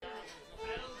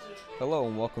Hello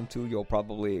and welcome to You'll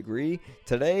Probably Agree.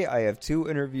 Today I have two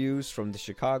interviews from the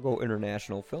Chicago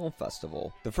International Film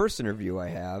Festival. The first interview I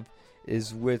have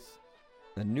is with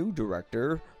a new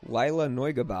director, Lila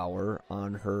Neugebauer,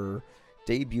 on her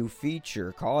debut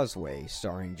feature, Causeway,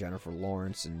 starring Jennifer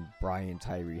Lawrence and Brian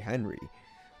Tyree Henry.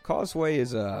 Causeway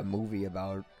is a movie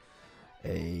about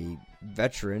a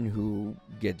veteran who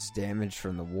gets damaged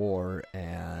from the war,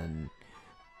 and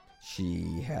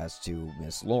she has to,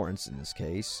 Miss Lawrence in this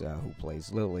case, who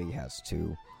plays Lily, has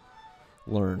to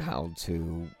learn how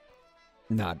to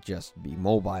not just be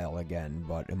mobile again,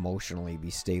 but emotionally be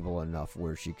stable enough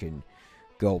where she can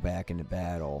go back into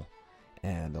battle.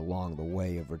 And along the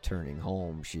way of returning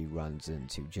home, she runs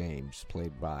into James,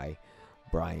 played by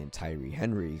Brian Tyree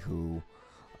Henry, who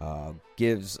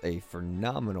gives a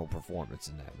phenomenal performance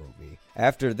in that movie.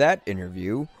 After that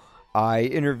interview, I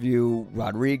interview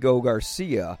Rodrigo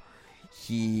Garcia.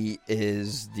 He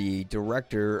is the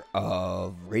director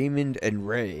of Raymond and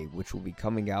Ray, which will be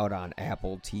coming out on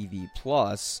Apple TV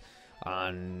Plus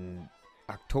on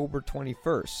October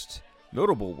 21st.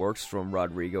 Notable works from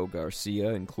Rodrigo Garcia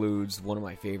includes one of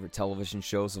my favorite television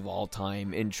shows of all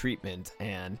time, In Treatment,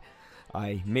 and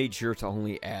I made sure to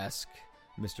only ask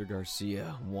Mr.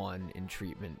 Garcia one In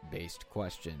Treatment-based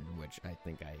question, which I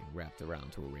think I wrapped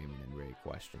around to a Raymond and Ray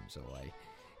question, so I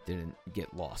didn't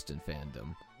get lost in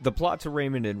fandom. The plot to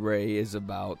Raymond and Ray is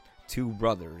about two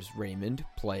brothers, Raymond,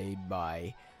 played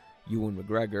by Ewan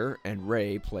McGregor, and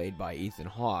Ray, played by Ethan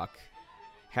Hawke,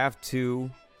 have to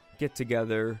get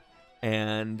together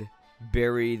and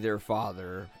bury their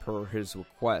father per his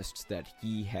request that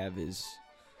he have his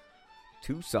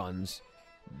two sons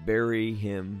bury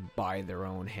him by their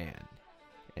own hand.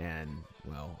 And,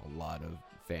 well, a lot of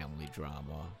family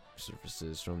drama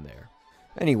surfaces from there.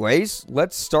 Anyways,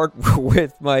 let's start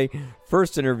with my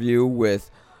first interview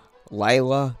with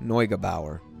Lila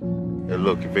Neugebauer. Hey,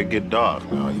 look, if it get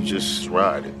dark now, you just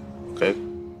ride it, okay?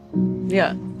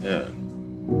 Yeah. Yeah.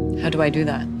 How do I do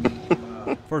that?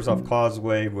 First off,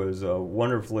 Causeway was a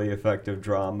wonderfully effective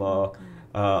drama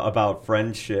about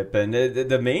friendship, and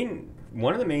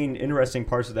one of the main interesting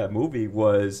parts of that movie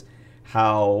was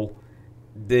how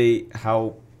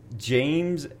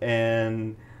James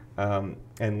and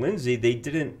Lindsay, they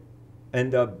didn't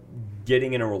end up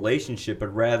getting in a relationship, but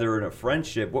rather in a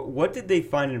friendship. What did they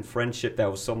find in friendship that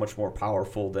was so much more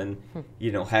powerful than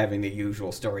having the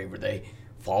usual story where they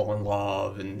fall in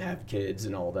love and have kids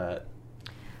and all that?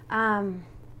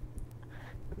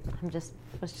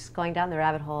 Was just going down the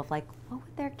rabbit hole of like, what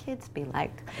would their kids be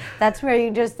like? That's where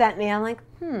you just sent me. I'm like,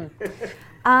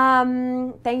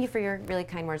 Thank you for your really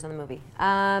kind words on the movie.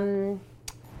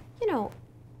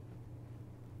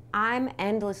 I'm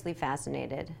endlessly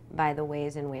fascinated by the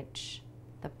ways in which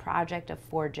the project of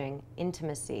forging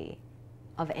intimacy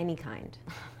of any kind,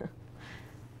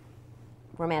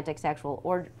 romantic, sexual,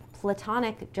 or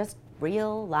platonic, just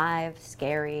real, live,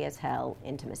 scary as hell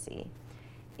intimacy,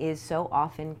 is so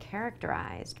often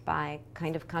characterized by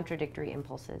kind of contradictory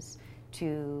impulses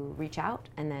to reach out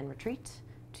and then retreat,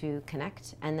 to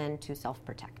connect and then to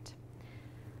self-protect.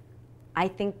 I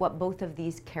think what both of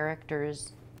these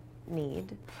characters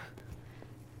need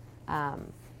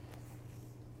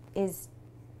is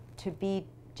to be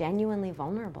genuinely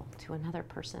vulnerable to another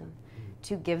person,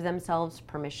 to give themselves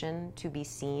permission to be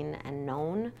seen and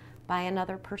known by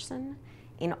another person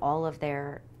in all of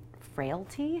their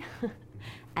frailty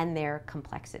and their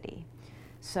complexity.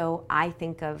 So I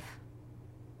think of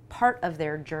part of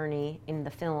their journey in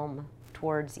the film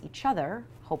towards each other,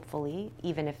 hopefully,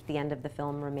 even if the end of the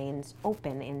film remains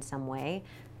open in some way,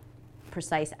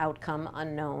 precise outcome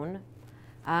unknown,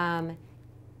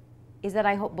 is that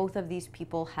I hope both of these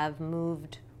people have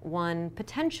moved one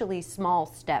potentially small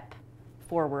step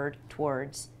forward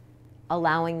towards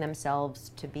allowing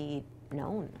themselves to be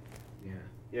known.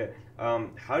 Yeah.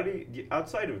 How do you,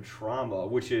 outside of trauma,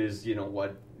 which is,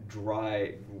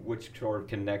 which sort of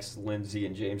connects Lindsay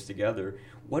and James together,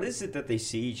 what is it that they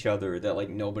see each other that, like,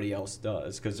 nobody else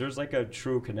does? Because there's, like, a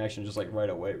true connection just, like, right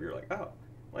away where you're like, oh,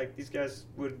 like, these guys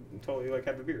would totally, like,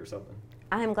 have a beer or something.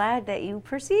 I'm glad that you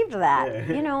perceived that.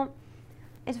 Yeah.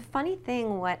 It's a funny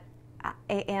thing what I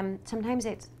am. Sometimes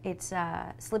it's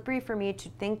slippery for me to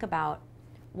think about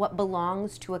what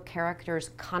belongs to a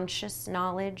character's conscious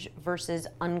knowledge versus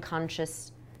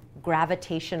unconscious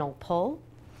gravitational pull.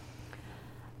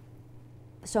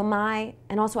 So I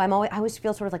always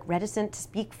feel sort of like reticent to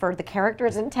speak for the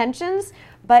character's intentions,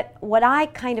 but what I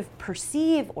kind of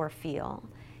perceive or feel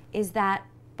is that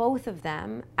both of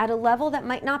them, at a level that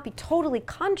might not be totally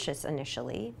conscious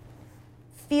initially,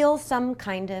 feel some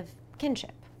kind of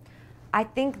kinship. I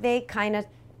think they kind of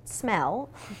smell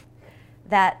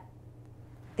that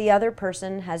the other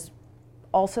person has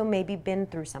also maybe been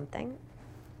through something.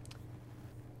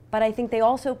 But I think they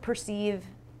also perceive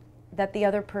that the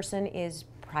other person is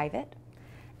private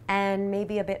and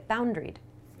maybe a bit boundaried.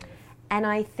 And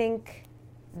I think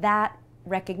that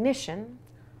recognition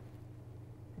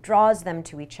draws them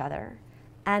to each other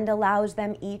and allows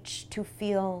them each to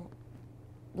feel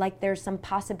like there's some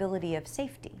possibility of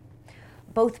safety,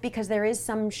 both because there is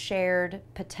some shared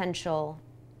potential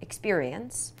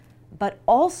experience, but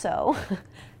also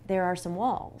there are some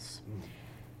walls.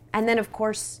 And then, of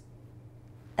course,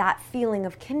 that feeling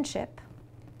of kinship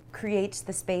creates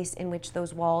the space in which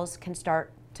those walls can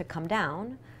start to come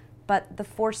down, but the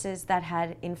forces that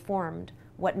had informed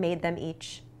what made them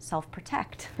each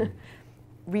self-protect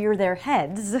rear their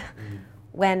heads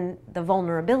when the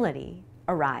vulnerability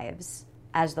arrives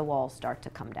as the walls start to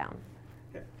come down.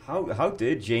 How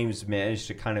did James manage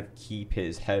to kind of keep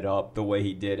his head up the way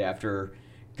he did after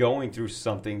going through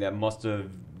something that must have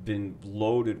been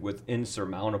loaded with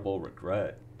insurmountable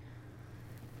regret?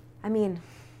 I mean,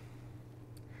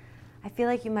 I feel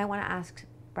like you might want to ask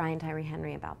Brian Tyree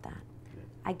Henry about that. Yeah.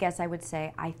 I guess I would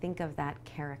say I think of that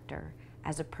character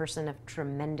as a person of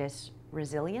tremendous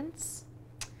resilience.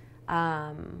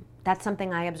 That's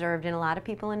something I observed in a lot of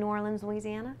people in New Orleans,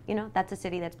 Louisiana. You know, that's a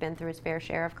city that's been through its fair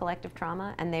share of collective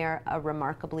trauma, and they are a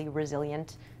remarkably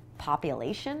resilient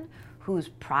population whose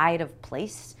pride of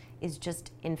place is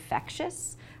just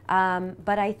infectious.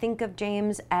 But I think of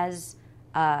James as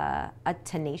a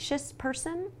tenacious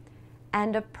person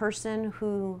and a person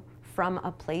who, from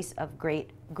a place of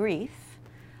great grief,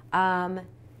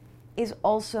 is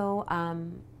also,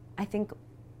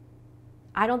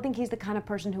 I don't think he's the kind of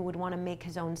person who would want to make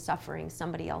his own suffering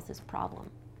somebody else's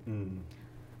problem.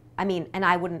 I mean, and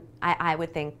I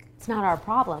would think, it's not our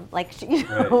problem, like, you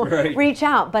know, right. Reach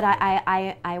out. But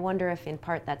I wonder if in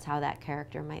part that's how that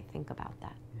character might think about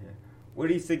that. Yeah. What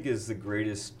do you think is the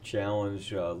greatest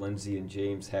challenge Lindsay and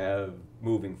James have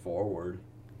moving forward?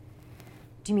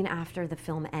 Do you mean after the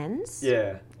film ends?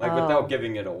 Yeah, like without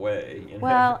giving it away. You know?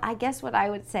 Well, I guess what I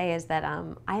would say is that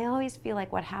I always feel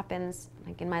like what happens,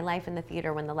 like in my life in the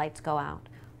theater when the lights go out,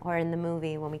 or in the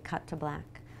movie when we cut to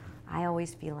black, I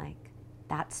always feel like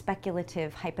that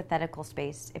speculative, hypothetical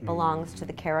space, it belongs to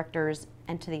the characters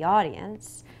and to the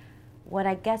audience. What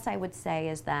I guess I would say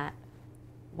is that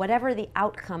whatever the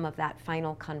outcome of that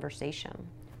final conversation,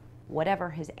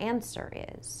 whatever his answer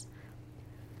is,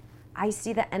 I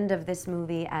see the end of this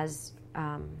movie as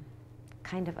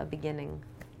kind of a beginning.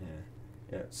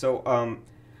 Yeah. So,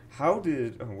 how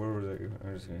did? Where was I?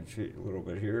 I'm just going to cheat a little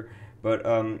bit here, but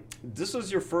this was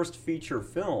your first feature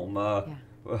film. Yeah.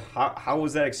 How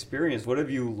was that experience? What have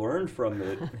you learned from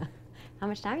it? How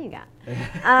much time you got?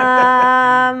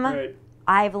 Right.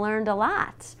 I've learned a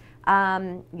lot.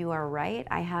 You are right.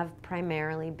 I have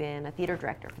primarily been a theater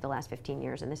director for the last 15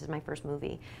 years, and this is my first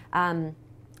movie.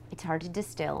 It's hard to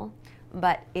distill,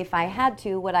 but if I had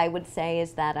to, what I would say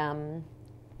is that,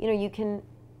 you can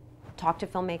talk to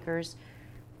filmmakers,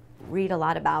 read a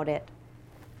lot about it,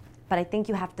 but I think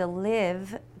you have to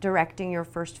live directing your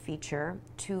first feature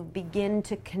to begin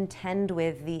to contend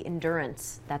with the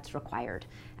endurance that's required.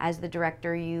 As the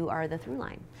director, you are the through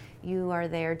line. You are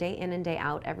there day in and day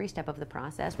out, every step of the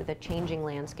process, with a changing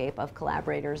landscape of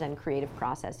collaborators and creative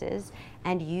processes,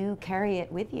 and you carry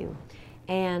it with you.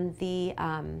 And the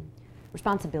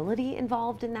responsibility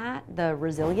involved in that, the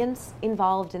resilience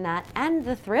involved in that, and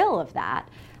the thrill of that,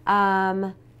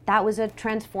 that was a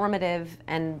transformative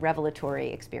and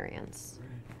revelatory experience.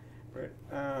 Right.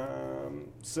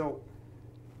 So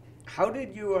how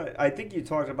did you, I think you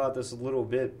talked about this a little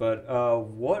bit, but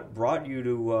what brought you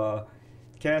to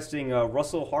casting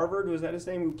Russell Harvard, was that his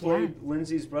name, who played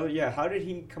Lindsay's brother? Yeah, how did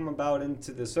he come about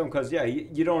into this film? Because,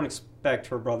 you don't expect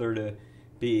her brother to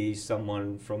be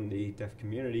someone from the deaf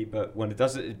community, but when it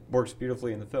does it works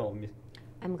beautifully in the film.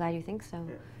 I'm glad you think so.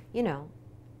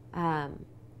 Yeah.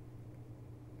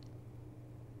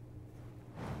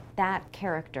 That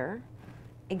character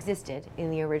existed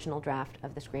in the original draft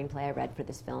of the screenplay I read for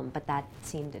this film, but that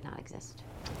scene did not exist.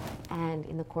 And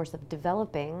in the course of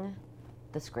developing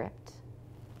the script,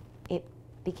 it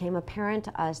became apparent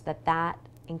to us that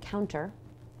encounter,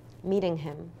 meeting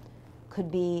him,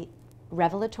 could be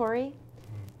revelatory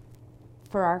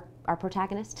for our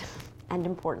protagonist and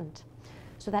important.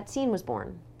 So that scene was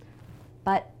born,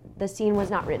 but the scene was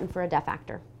not written for a deaf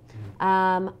actor.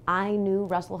 I knew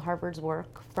Russell Harvard's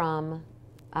work from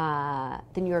the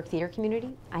New York theater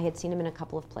community. I had seen him in a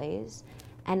couple of plays,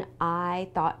 and I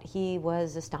thought he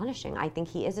was astonishing. I think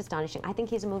he is astonishing. I think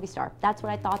he's a movie star. That's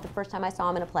what I thought the first time I saw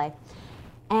him in a play.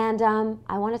 And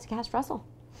I wanted to cast Russell.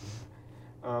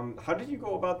 How did you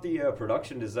go about the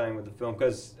production design with the film?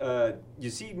 Because you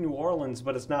see New Orleans,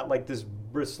 but it's not like this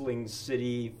bristling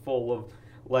city full of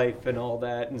life and all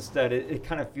that. Instead, it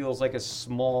kind of feels like a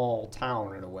small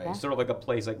town in a way, sort of like a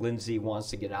place like Lindsay wants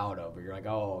to get out of. Where you're like,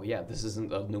 oh yeah, this isn't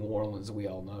the New Orleans we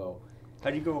all know. How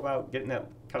do you go about getting that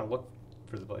kind of look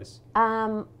for the place?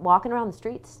 Walking around the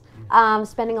streets,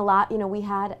 spending a lot. We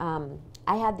had.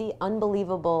 I had the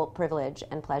unbelievable privilege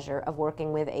and pleasure of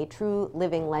working with a true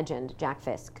living legend, Jack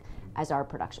Fisk, as our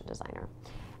production designer.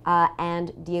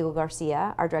 And Diego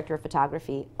Garcia, our director of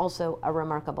photography, also a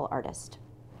remarkable artist.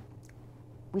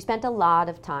 We spent a lot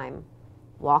of time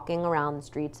walking around the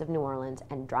streets of New Orleans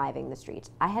and driving the streets.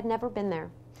 I had never been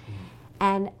there.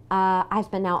 And I've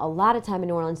spent now a lot of time in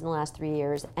New Orleans in the last 3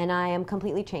 years, and I am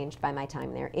completely changed by my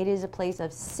time there. It is a place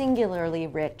of singularly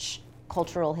rich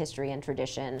cultural history and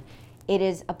tradition. It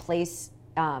is a place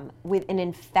with an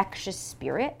infectious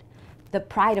spirit. The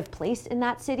pride of place in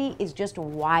that city is just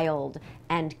wild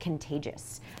and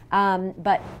contagious.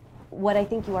 But what I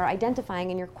think you are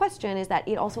identifying in your question is that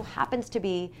it also happens to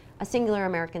be a singular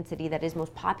American city that is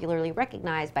most popularly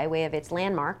recognized by way of its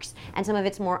landmarks and some of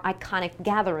its more iconic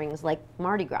gatherings like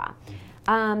Mardi Gras.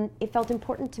 It felt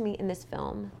important to me in this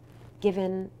film,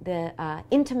 given the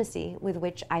intimacy with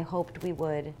which I hoped we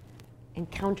would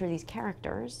encounter these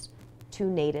characters, two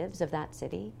natives of that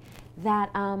city, that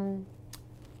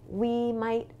we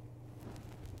might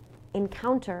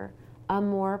encounter a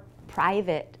more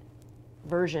private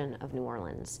version of New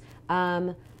Orleans.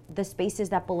 The spaces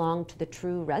that belong to the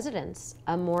true residents,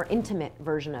 a more intimate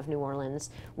version of New Orleans,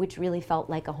 which really felt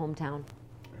like a hometown.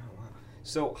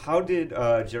 So how did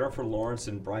Jennifer Lawrence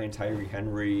and Brian Tyree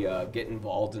Henry get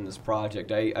involved in this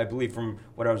project? I believe from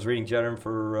what I was reading,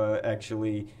 Jennifer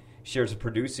actually shares a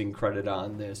producing credit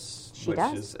on this, She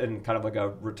does. Is and kind of like a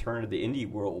return to the indie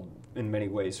world in many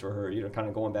ways for her, kind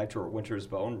of going back to her Winter's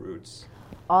Bone roots.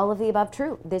 All of the above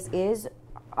true. This is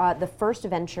the first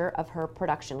venture of her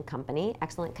production company,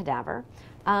 Excellent Cadaver.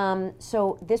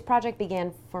 So this project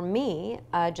began for me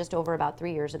just over about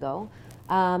 3 years ago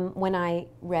when I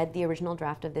read the original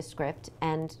draft of this script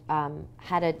and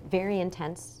had a very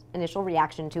intense initial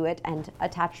reaction to it and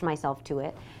attached myself to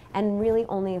it. And really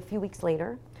only a few weeks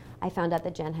later, I found out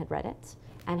that Jen had read it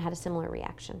and had a similar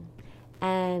reaction.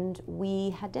 And we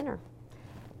had dinner.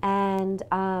 And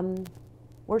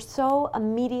we're so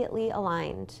immediately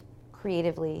aligned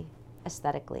creatively,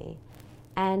 aesthetically.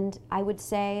 And I would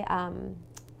say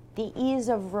the ease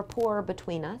of rapport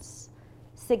between us,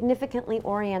 significantly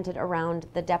oriented around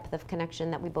the depth of connection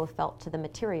that we both felt to the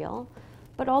material,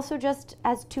 but also just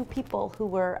as two people who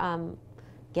were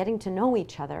getting to know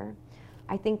each other,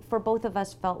 I think for both of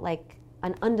us felt like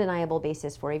an undeniable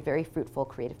basis for a very fruitful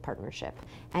creative partnership.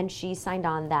 And she signed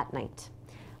on that night.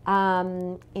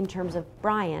 In terms of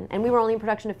Brian, and we were only in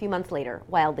production a few months later,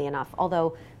 wildly enough,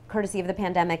 although courtesy of the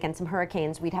pandemic and some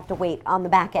hurricanes, we'd have to wait on the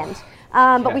back end.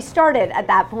 But we started at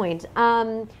that point.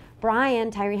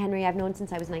 Brian Tyree Henry, I've known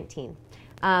since I was 19.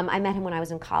 I met him when I was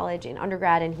in college, in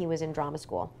undergrad, and he was in drama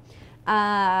school.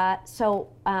 So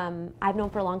I've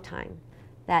known for a long time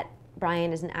that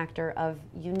Brian is an actor of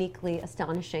uniquely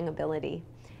astonishing ability.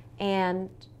 And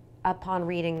upon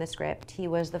reading the script, he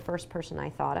was the first person I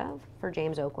thought of for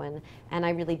James Oakwood, and I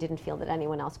really didn't feel that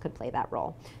anyone else could play that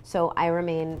role. So I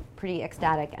remain pretty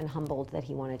ecstatic and humbled that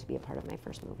he wanted to be a part of my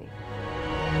first movie.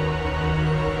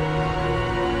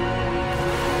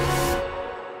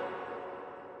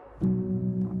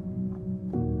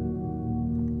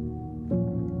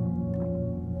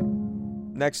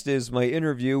 Next is my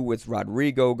interview with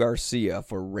Rodrigo Garcia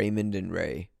for Raymond and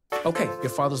Ray. Okay, your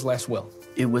father's last will.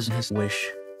 It was his wish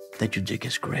that you dig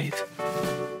his grave.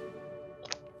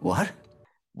 What?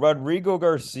 Rodrigo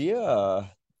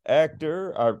Garcia,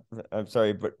 actor,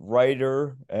 but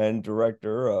writer and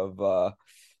director of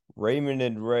Raymond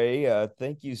and Ray.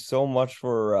 Thank you so much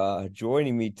for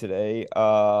joining me today.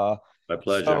 My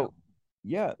pleasure.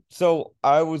 So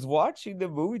I was watching the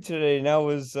movie today and I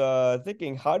was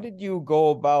thinking, how did you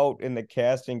go about in the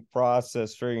casting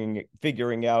process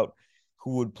figuring out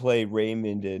who would play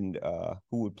Raymond and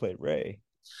who would play Ray?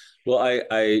 Well,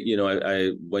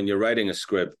 I when you're writing a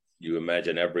script, you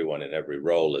imagine everyone in every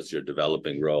role as you're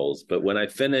developing roles. But when I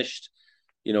finished,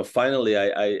 finally,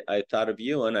 I thought of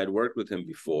Ewan. I'd worked with him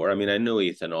before. I mean, I knew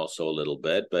Ethan also a little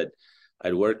bit, but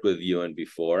I'd worked with Ewan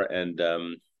before, and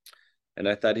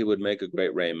I thought he would make a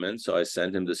great Raymond. So I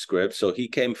sent him the script. So he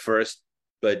came first,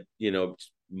 but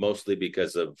mostly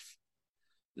because of.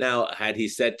 Now, had he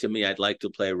said to me, I'd like to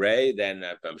play Ray, then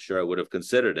I'm sure I would have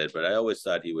considered it. But I always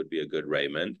thought he would be a good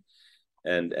Raymond.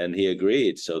 And he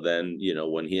agreed. So then,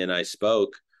 when he and I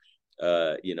spoke,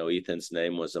 Ethan's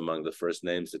name was among the first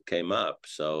names that came up.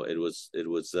 So it was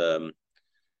the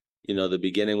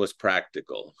beginning was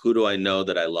practical. Who do I know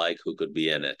that I like who could be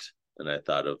in it? And I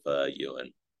thought of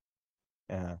Ewan.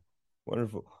 Yeah,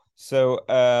 wonderful. So,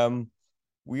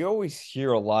 we always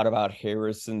hear a lot about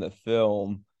Harris in the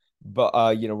film, but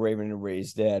Raymond and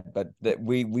Ray's dad, but that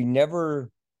we never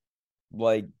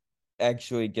like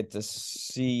actually get to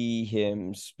see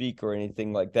him speak or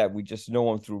anything like that. We just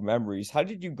know him through memories. How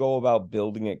did you go about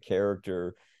building a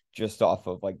character just off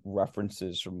of like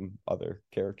references from other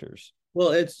characters?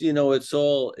 Well, it's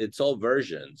all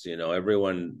versions.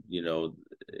 Everyone,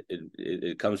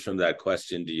 it comes from that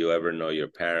question: do you ever know your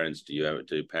parents? Do your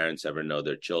parents ever know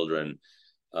their children?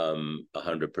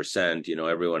 100%.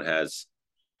 Everyone has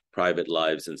private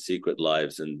lives and secret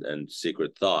lives and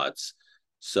secret thoughts.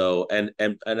 So and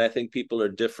I think people are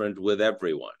different with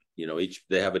everyone.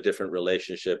 They have a different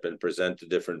relationship and present a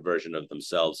different version of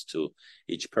themselves to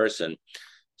each person.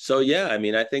 So yeah, I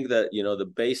mean, I think that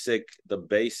the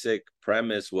basic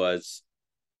premise was,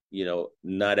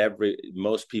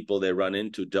 most people they run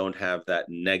into don't have that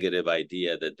negative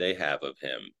idea that they have of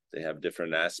him. They have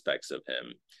different aspects of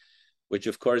him, which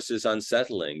of course is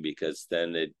unsettling, because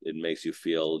then it makes you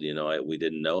feel, we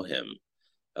didn't know him.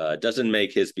 It doesn't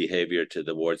make his behavior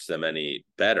towards them any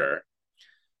better.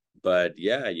 But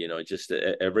yeah, just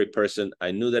every person, I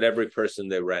knew that every person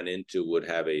they ran into would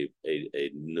have a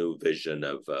new vision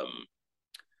of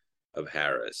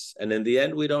Harris. And in the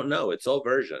end, we don't know. It's all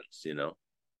versions.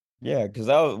 Yeah, because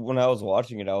when I was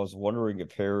watching it, I was wondering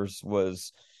if Harris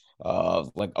was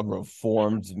like a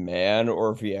reformed man,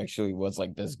 or if he actually was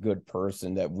like this good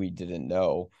person that we didn't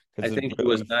know. I think he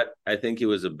was not. I think he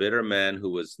was a bitter man who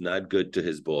was not good to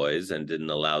his boys and didn't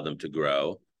allow them to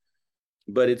grow.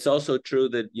 But it's also true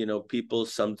that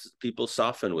some people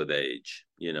soften with age,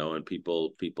 and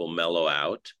people mellow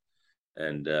out,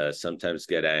 and sometimes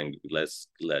get get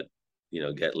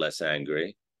less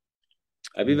angry.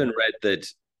 I've even read that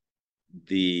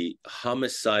the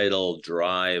homicidal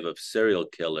drive of serial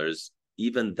killers,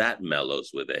 even that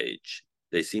mellows with age.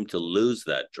 They seem to lose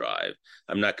that drive.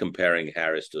 I'm not comparing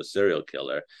Harris to a serial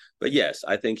killer, but yes,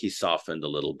 I think he softened a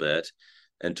little bit.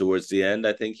 And towards the end,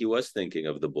 I think he was thinking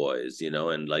of the boys,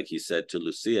 and like he said to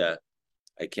Lucia,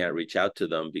 I can't reach out to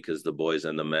them because the boys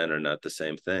and the men are not the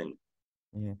same thing.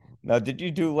 Yeah. Now, did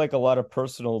you do like a lot of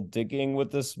personal digging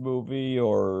with this movie?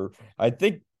 Or I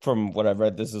think from what I've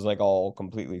read, this is like all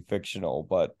completely fictional,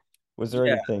 but was there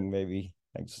anything maybe?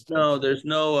 No, there's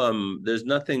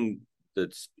nothing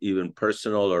that's even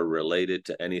personal or related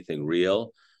to anything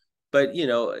real. But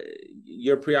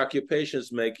your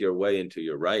preoccupations make your way into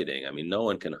your writing. I mean, no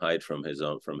one can hide from his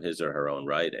or her own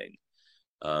writing.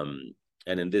 And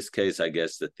in this case, I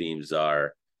guess the themes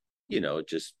are,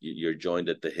 just you're joined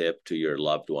at the hip to your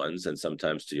loved ones, and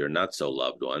sometimes to your not so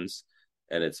loved ones,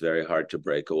 and it's very hard to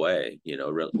break away.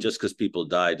 Just because people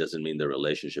die doesn't mean the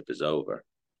relationship is over.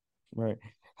 Right.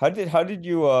 How did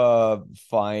you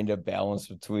find a balance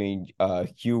between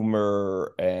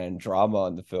humor and drama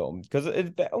in the film? Because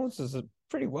it balances it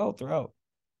pretty well throughout.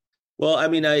 Well, I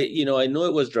mean, I knew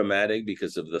it was dramatic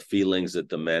because of the feelings that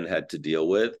the men had to deal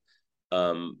with.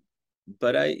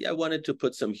 But I wanted to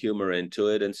put some humor into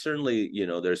it. And certainly,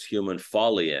 there's human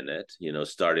folly in it,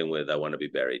 starting with I want to be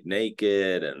buried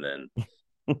naked, and then,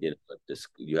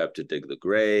 you have to dig the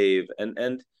grave.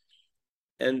 And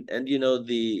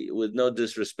with no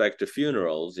disrespect to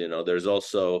funerals, there's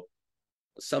also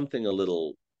something a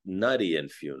little nutty in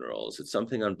funerals. It's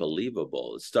something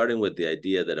unbelievable. It's starting with the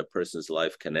idea that a person's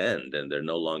life can end and they're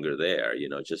no longer there.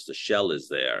 Just a shell is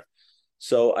there.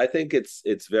 So I think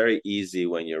it's very easy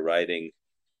when you're writing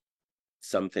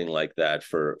something like that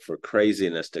for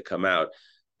craziness to come out.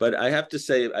 But I have to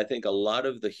say, I think a lot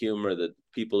of the humor that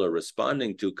people are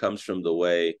responding to comes from the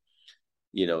way,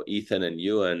 Ethan and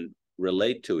Ewan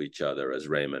relate to each other as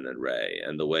Raymond and Ray,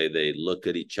 and the way they look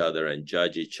at each other and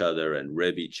judge each other and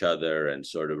rib each other and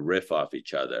sort of riff off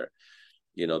each other.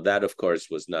 That of course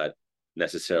was not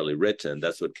necessarily written.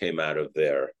 That's what came out of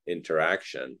their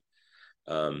interaction.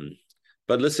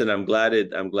 But listen, I'm glad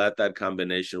that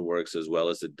combination works as well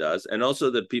as it does, and also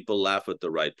that people laugh at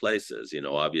the right places.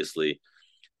 Obviously,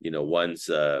 once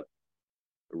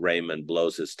Raymond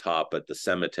blows his top at the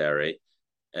cemetery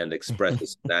and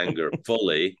expresses anger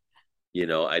fully,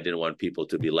 I didn't want people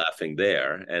to be laughing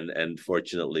there, and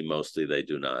fortunately, mostly they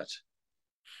do not.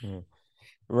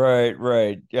 Right.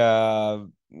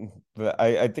 But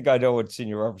I think I know what scene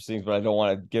you're referencing, but I don't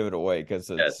want to give it away because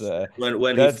it's yes. That's one of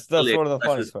the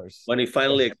funniest parts. When he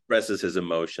finally expresses his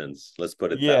emotions, let's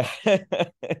put it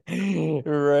that way.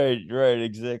 Right,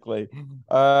 exactly.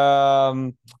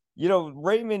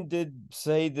 Raymond did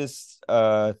say this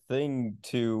thing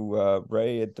to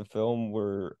Ray at the film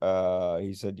where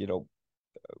he said,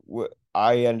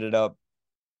 I ended up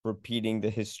repeating the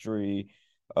history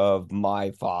of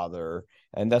my father,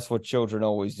 and that's what children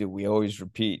always do. We always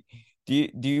repeat. Do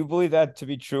you believe that to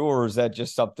be true, or is that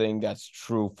just something that's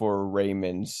true for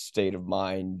Raymond's state of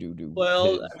mind due to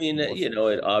Well, his I mean, emotions?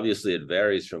 it obviously it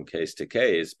varies from case to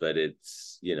case, but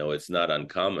it's not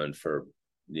uncommon for,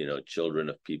 children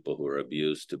of people who are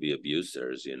abused to be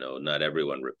abusers. Not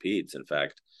everyone repeats. In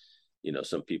fact,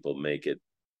 some people make it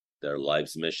their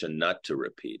life's mission not to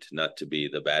repeat, not to be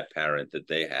the bad parent that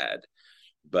they had.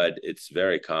 But it's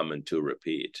very common to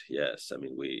repeat. Yes, I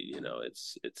mean,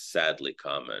 it's sadly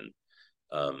common.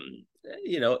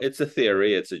 It's a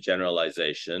theory, it's a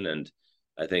generalization, and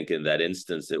I think in that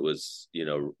instance it was,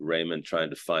 Raymond trying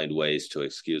to find ways to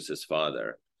excuse his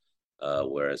father,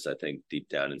 whereas I think deep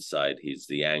down inside he's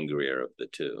the angrier of the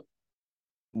two.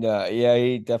 No, yeah,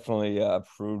 he definitely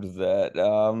proved that.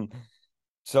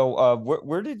 So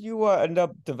where did you end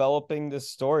up developing this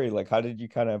story? Like, how did you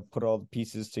kind of put all the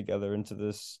pieces together into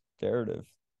this narrative?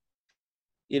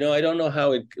 I don't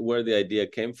know where the idea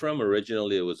came from.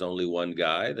 Originally, it was only one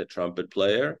guy, the trumpet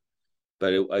player,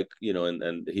 but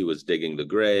and he was digging the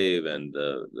grave, and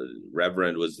the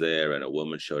reverend was there, and a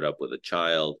woman showed up with a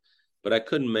child, but I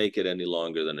couldn't make it any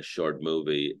longer than a short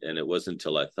movie, and it wasn't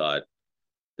until I thought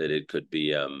that it could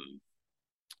be,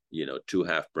 two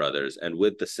half brothers, and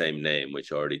with the same name,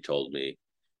 which already told me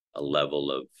a level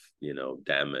of,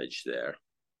 damage there.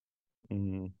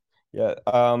 Mm-hmm. Yeah.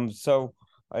 So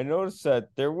I noticed that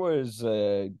there was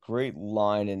a great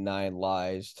line in Nine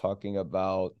Lives talking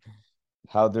about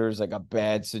how there's like a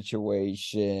bad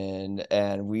situation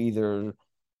and we either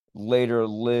later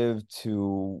live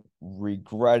to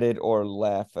regret it or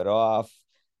laugh it off.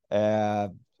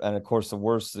 And of course, the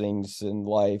worst things in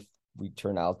life we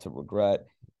turn out to regret.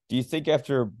 Do you think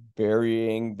after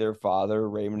burying their father,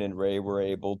 Raymond and Ray were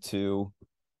able to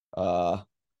uh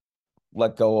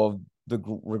let go of the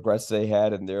regrets they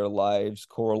had in their lives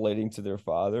correlating to their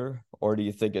father, or do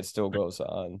you think it still goes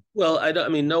on? Well, I don't. I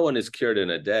mean, no one is cured in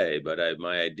a day, but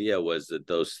my idea was that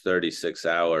those 36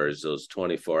 hours, those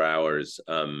 24 hours,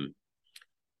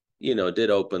 did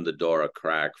open the door a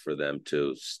crack for them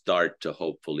to start to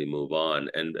hopefully move on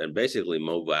and basically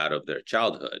move out of their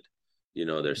childhood.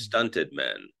 They're stunted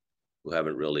men who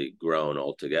haven't really grown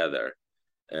altogether.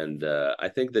 And I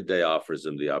think the day offers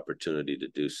them the opportunity to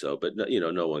do so. But,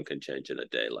 no one can change in a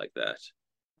day like that.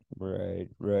 Right,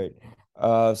 right.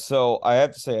 So I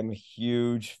have to say I'm a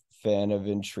huge fan of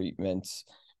In Treatment.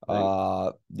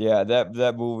 Thank Yeah,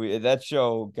 that movie, that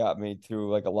show got me through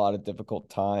like a lot of difficult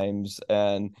times,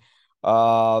 and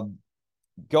uh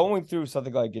going through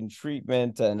something like In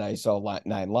Treatment, and I saw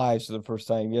Nine Lives for the first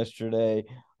time yesterday.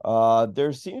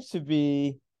 There seems to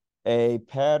be a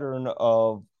pattern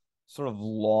of sort of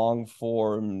long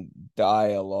form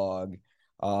dialogue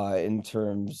in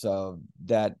terms of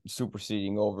that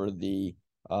superseding over the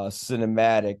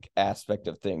cinematic aspect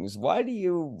of things. Why do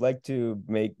you like to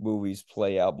make movies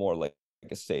play out more like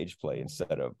a stage play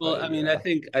instead of Well, I mean, I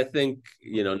think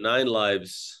Nine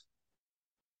Lives,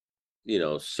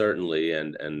 certainly,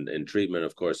 and in Treatment,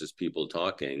 of course, is people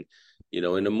talking. In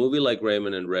a movie like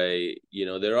Raymond and Ray,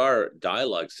 there are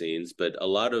dialogue scenes, but a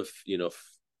lot of,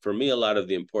 for me, a lot of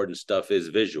the important stuff is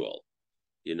visual.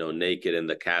 Naked in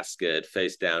the casket,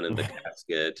 face down in the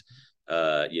casket,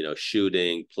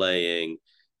 shooting, playing.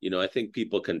 I think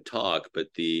people can talk, but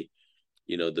I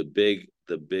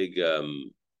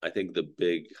think the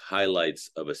big highlights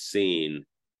of a scene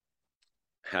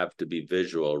have to be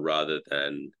visual rather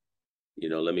than,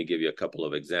 let me give you a couple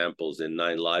of examples. In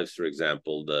Nine Lives, for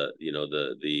example, the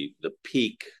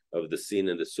peak of the scene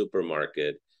in the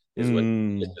supermarket is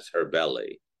when Mm, it's just her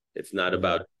belly. It's not yeah.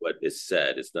 about what is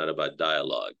said. It's not about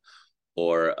dialogue.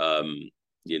 Or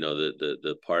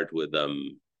the part with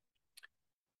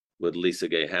Lisa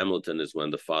Gay Hamilton is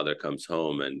when the father comes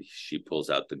home and she pulls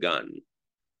out the gun.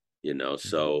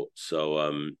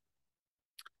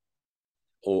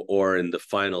 Or in the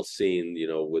final scene,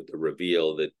 with the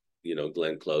reveal that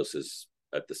Glenn Close is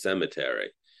at the cemetery.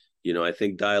 I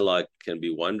think dialogue can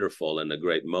be wonderful and a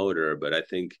great motor, but I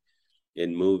think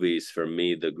in movies, for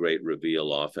me, the great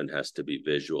reveal often has to be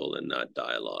visual and not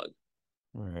dialogue.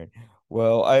 All right.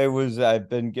 Well, I've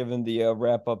been given the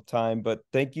wrap up time, but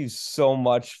thank you so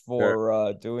much Sure.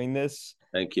 for doing this.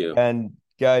 Thank you. And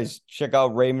guys, check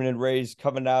out Raymond and Ray's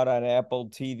coming out on Apple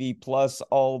TV Plus.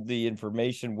 All the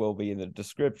information will be in the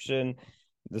description.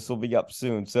 This will be up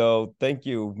soon. So thank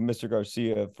you, Mr.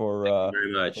 Garcia, for Thank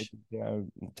you very much.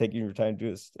 taking your time to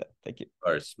do this. Thank you. Of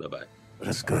course. Bye-bye. But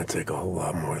it's going to take a whole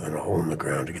lot more than a hole in the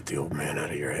ground to get the old man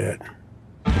out of your head.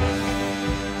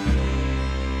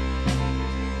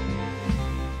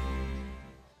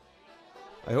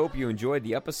 I hope you enjoyed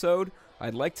the episode.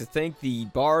 I'd like to thank the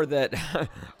bar that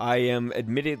I am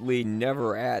admittedly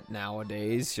never at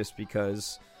nowadays, just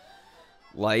because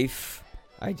life,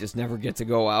 I just never get to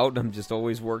go out. I'm just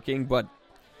always working. But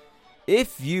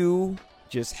if you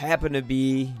just happen to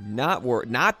be not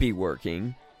be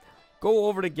working, go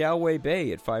over to Galway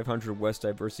Bay at 500 West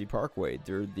Diversity Parkway.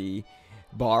 They're the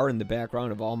bar in the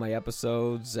background of all my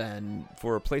episodes, and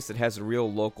for a place that has a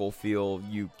real local feel,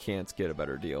 you can't get a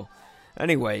better deal.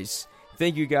 Anyways,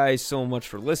 thank you guys so much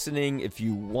for listening. If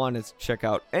you want to check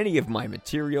out any of my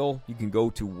material, you can go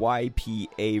to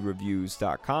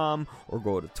ypareviews.com or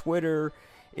go to Twitter,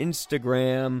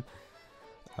 Instagram,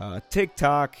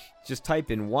 TikTok. Just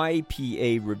type in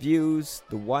YPA Reviews.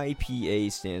 The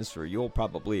YPA stands for You'll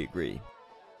Probably Agree.